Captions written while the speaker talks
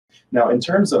Now, in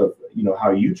terms of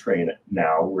how you train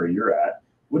now, where you're at,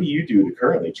 what do you do to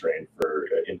currently train for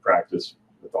in practice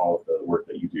with all of the work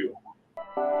that you do?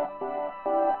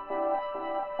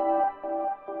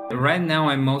 Right now,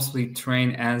 I mostly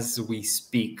train as we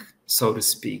speak, so to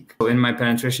speak. So in my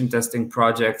penetration testing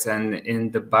projects and in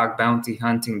the bug bounty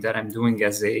hunting that I'm doing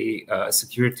as a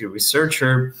security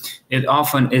researcher, it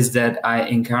often is that I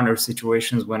encounter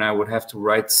situations when I would have to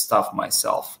write stuff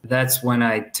myself. That's when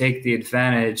I take the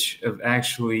advantage of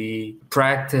actually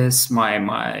practice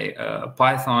my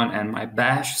Python and my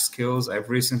Bash skills. I've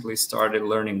recently started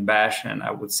learning Bash, and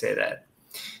I would say that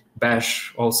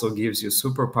Bash also gives you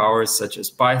superpowers such as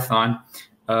Python.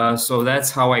 So that's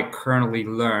how I currently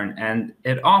learn. And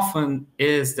it often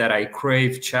is that I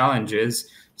crave challenges.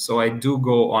 So I do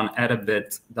go on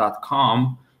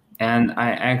edabit.com and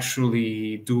I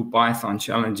actually do Python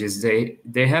challenges.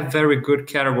 They have very good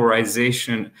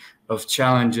categorization of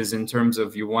challenges in terms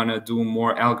of you want to do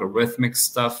more algorithmic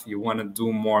stuff, you want to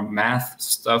do more math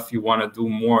stuff, you want to do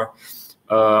more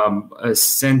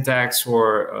syntax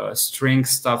or string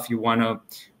stuff you want to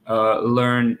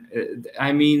learn.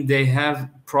 I mean, they have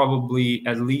probably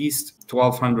at least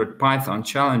 1,200 Python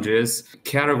challenges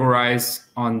categorized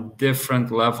on different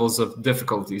levels of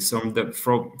difficulty. So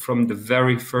from the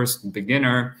very first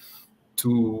beginner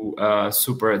to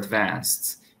super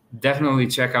advanced. Definitely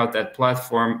check out that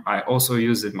platform. I also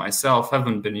use it myself.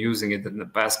 Haven't been using it in the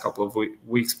past couple of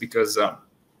weeks because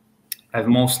I've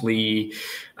mostly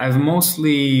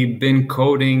been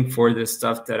coding for the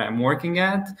stuff that I'm working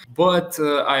at, but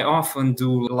I often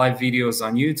do live videos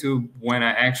on YouTube when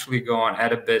I actually go on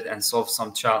Edabit and solve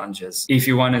some challenges. If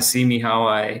you want to see me how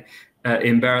I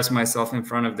embarrass myself in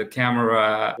front of the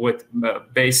camera with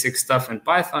basic stuff in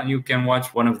Python, you can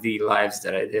watch one of the lives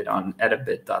that I did on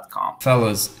edabit.com.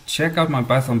 Fellas, check out my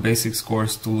Python Basics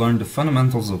course to learn the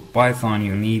fundamentals of Python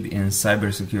you need in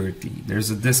cybersecurity.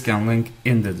 There's a discount link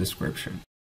in the description.